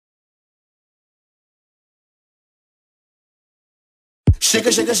Shake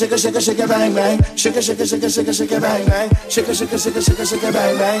it, shake it, shake it, shake it, shake it, bang bang. Shake it, shake it, shake it, shake it, shake it, bang bang. Shake it, shake it, shake it, shake it, shake it,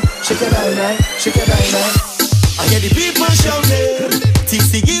 bang bang. Shake it, bang bang, shake it, bang bang. I hear the people shouting,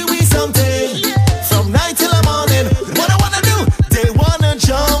 TC give me something. From night till the morning, what I wanna do? They wanna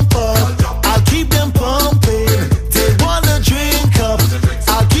jump up, I'll keep them pumping. They wanna drink up,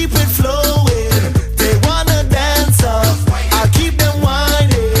 I'll keep it flowing. They wanna dance up, I'll keep them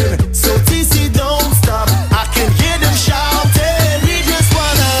whining. So TC don't stop, I can hear them shouting. We just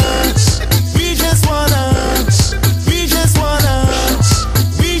wanna, we just wanna, we just wanna,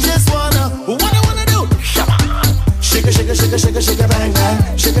 we just wanna. What I wanna do? Shake it, shake it, shake it, shake it, shake it, bang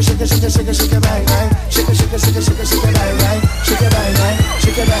bang. Shake it, shake it, shake it, shake it, shake it, bang bang. Shake it, shake it, shake it, shake it, shake it, bang bang. Shake it, bang bang,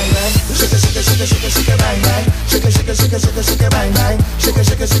 shake it, bang bang. Shake it, shake it, shake it, shake it, shake it, bang bang. Shake it, shake it, shake it, shake it, shake it, bang bang. Shake it,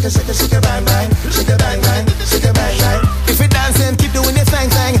 shake it, shake it, shake it, shake it, bang bang. Shake it, bang bang, shake it, bang bang. If you're dancing, keep doing your thing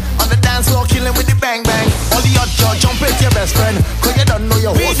thing. On the dance floor, killing with the bang bang. All the odd jaw, jump with your best friend. 'Cause you don't know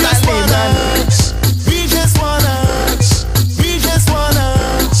your whole style name, man. We just wanna, we just wanna,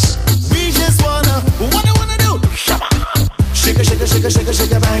 we just wanna. What I wanna do? Shake it, shake it, shake it, shake it,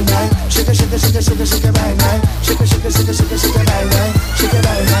 shake it, bang bang. Shake it, shake it, shake it, shake it, shake it, bang bang. Shake it, shake it, shake it, shake it, shake it, bang bang. Shake it,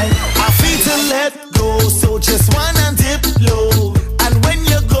 bang bang. I feel to let go, so just whine and dip low. And when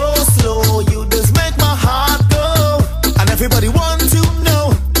you go slow, you just make my heart go. And everybody want to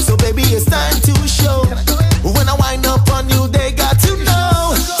know, so baby it's time to show. When I wind up on you, they got to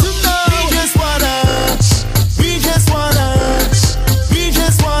know, to know. We just wanna, we just wanna, we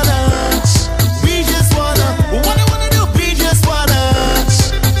just wanna, we just wanna. What I wanna do? We just wanna,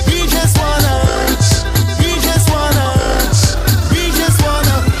 we just wanna, we just wanna, we just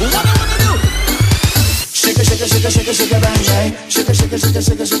wanna. What I wanna do? Shake it, shake it, shake it, shake it, shake it, bang bang. Shake it, shake it, shake it,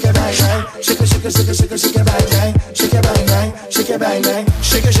 shake it, shake it, bang bang. Shake it, shake it, shake it, shake it, shake it, bang bang. Shake it, bang bang, shake it, bang bang.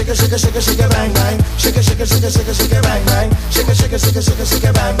 Shake it, shake it, shake it, shake it, shake it, bang bang. Shake it, shake it, shake it, shake it, shake it, bang bang. Shake it, shake it, shake it, shake it, shake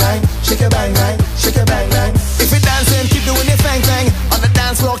it, bang bang. Shake it, bang bang, shake it, bang bang. If you're dancing, keep doing your thing thing. On the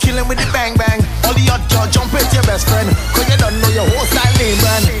dance floor, killing with the bang bang. All the odd jaw, jump with your best friend. 'Cause you don't know your whole style name,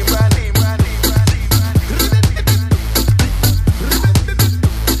 man.